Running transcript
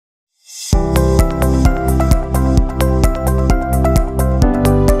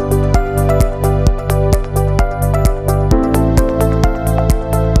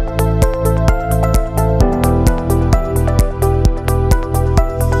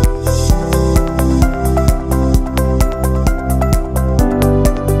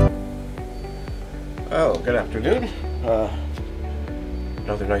afternoon.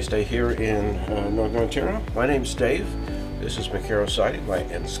 Another nice day here in Northern Ontario. My name's Dave. This is McCarroll Siding by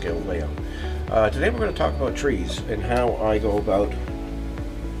N-Scale Layout. Today we're going to talk about trees and how I go about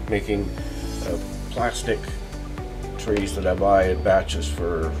making plastic trees that I buy in batches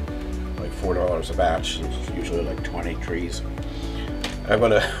for like $4 a batch. It's usually like 20 trees. I'm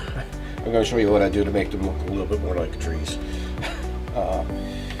going to show you what I do to make them look a little bit more like trees.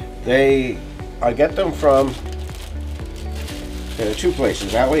 I get them from two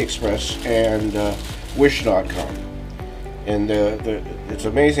places, AliExpress and Wish.com, and it's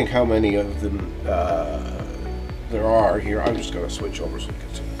amazing how many of them there are here. I'm just going to switch over so you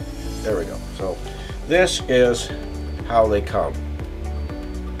can see. There we go. So this is how they come.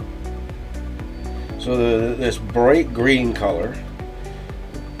 So this bright green color,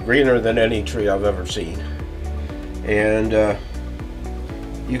 greener than any tree I've ever seen, and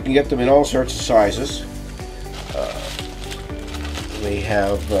you can get them in all sorts of sizes. They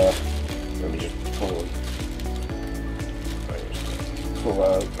have, let me just pull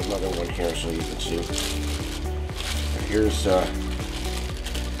out another one here so you can see.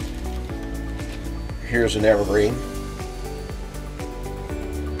 Here's an evergreen.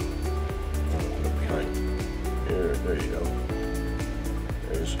 Put it behind. There you go.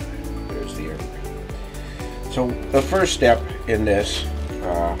 There's the evergreen. So the first step in this,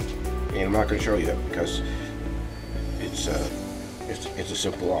 and I'm not going to show you that because it's a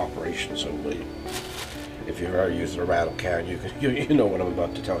simple operation. So if you've ever used a rattle can, you know what I'm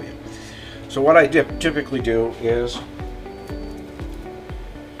about to tell you. So what I typically do is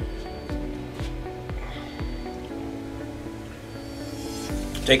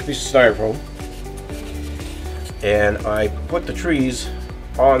take this styrofoam and I put the trees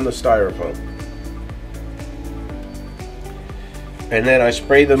on the styrofoam. And then I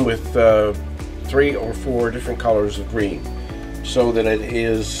spray them with 3 or 4 different colors of green, so that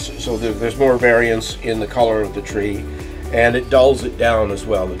there's more variance in the color of the tree, and it dulls it down as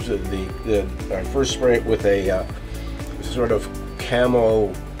well. I first spray it with a sort of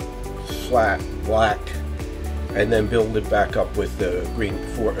camo flat black, and then build it back up with the green,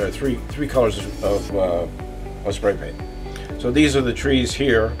 three colors of spray paint. So these are the trees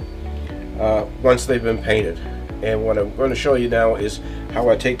here once they've been painted. And what I'm going to show you now is how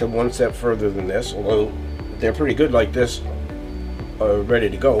I take them one step further than this, although they're pretty good like this, ready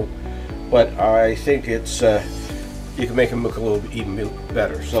to go. But I think it's you can make them look a little bit even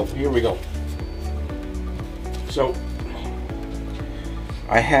better. So here we go. So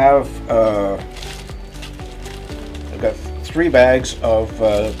I have I've got 3 bags of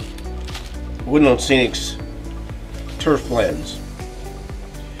Woodland Scenics turf blends,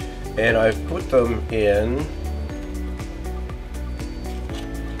 and I've put them in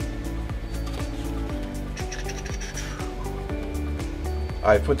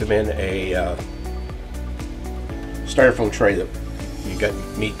a styrofoam tray that you got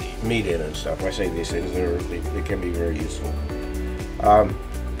meat in and stuff. I say these things, they can be very useful.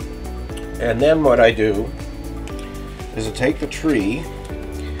 And then what I do is I take the tree,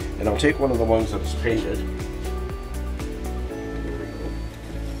 and I'll take one of the ones that's painted.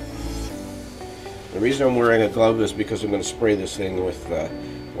 The reason I'm wearing a glove is because I'm going to spray this thing with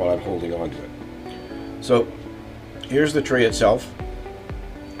while I'm holding on to it. So here's the tree itself,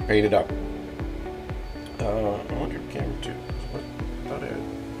 painted up. I wonder if camera 2.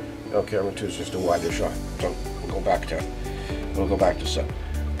 No, camera 2 is just a wider shot. So we'll go back to 7.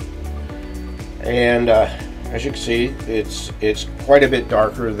 And as you can see, it's quite a bit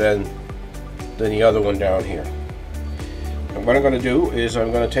darker than the other one down here. And what I'm going to do is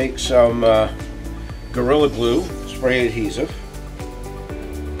I'm going to take some Gorilla Glue spray adhesive.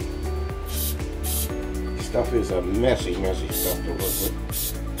 Stuff is a messy stuff to work with.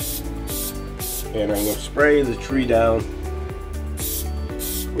 And I'm going to spray the tree down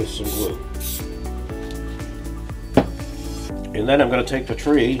with some glue. And then I'm going to take the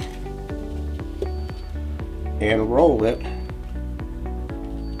tree and roll it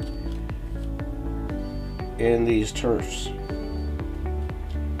in these turfs.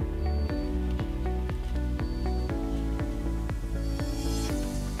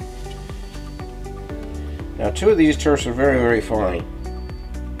 Now 2 of these turfs are very fine,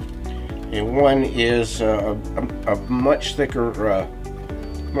 and one is a much thicker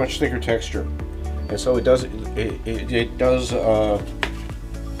texture, and so it does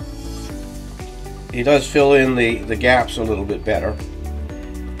fill in the gaps a little bit better.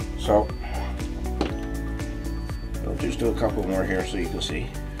 So I'll just do a couple more here so you can see.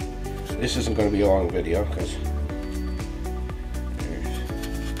 This isn't going to be a long video because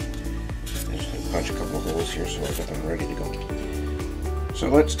there's punch a couple of holes here so I got them ready to go. So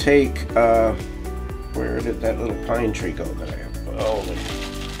let's take, where did that little pine tree go that I have?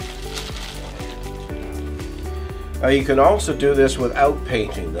 Oh, you can also do this without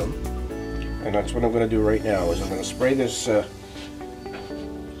painting them, and that's what I'm going to do right now. Is I'm going to spray this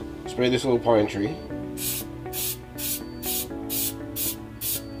little pine tree.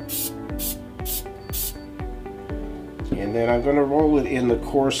 And then I'm going to roll it in the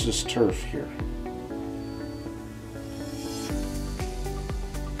coarsest turf here.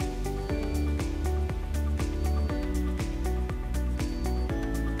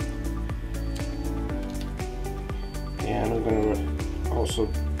 And I'm going to also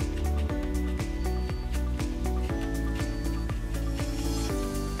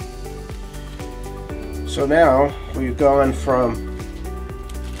so now we've gone from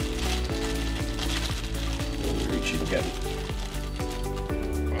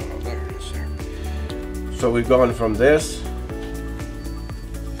So we've gone from this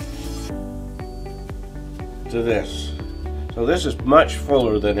to this. So this is much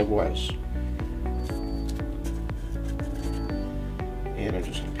fuller than it was. And I'm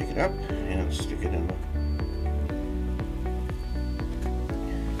just going to pick it up and stick it in.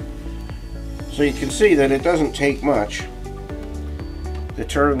 So you can see that it doesn't take much to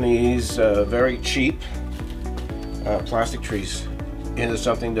turn these very cheap plastic trees into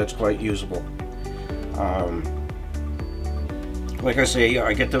something that's quite usable. Like I say,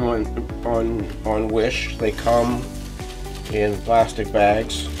 I get them on Wish. They come in plastic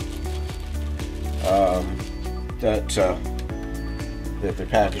bags that they're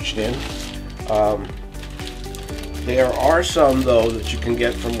packaged in. There are some though that you can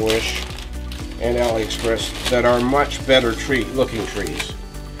get from Wish and AliExpress that are much better looking trees.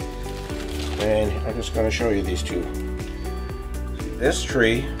 And I'm just going to show you these two. This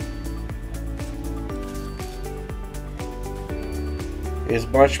tree is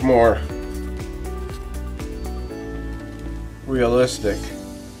much more realistic,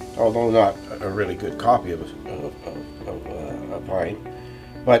 although not a really good copy of a pine,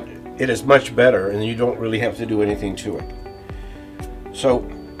 but it is much better and you don't really have to do anything to it. So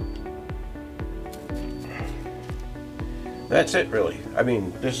that's it really. I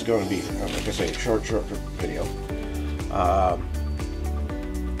mean, this is going to be, like I say, a short video.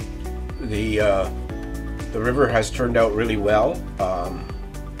 The river has turned out really well,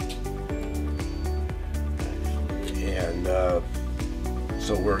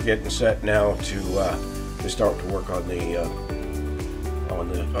 so we're getting set now to start to work on the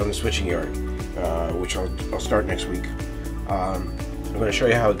switching yard, which I'll start next week. I'm going to show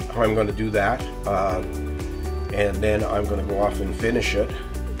you how I'm going to do that, and then I'm going to go off and finish it,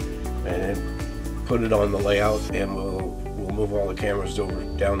 and then put it on the layout, and we'll move all the cameras over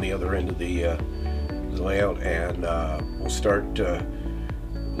down the other end of the layout, and we'll start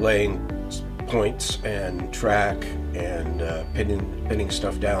laying points and track and pinning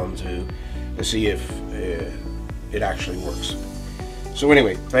stuff down to see if it actually works. So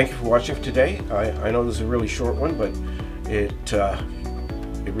anyway, thank you for watching today. I know this is a really short one, but it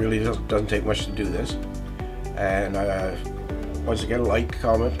really doesn't take much to do this. And once again, like,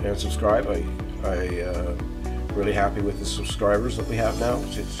 comment, and subscribe. I'm really happy with the subscribers that we have now.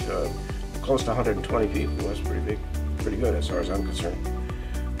 It's close to 120 people. That's pretty good as far as I'm concerned.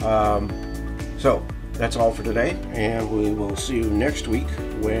 So that's all for today, and we will see you next week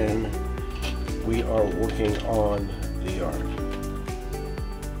when we are working on the yard.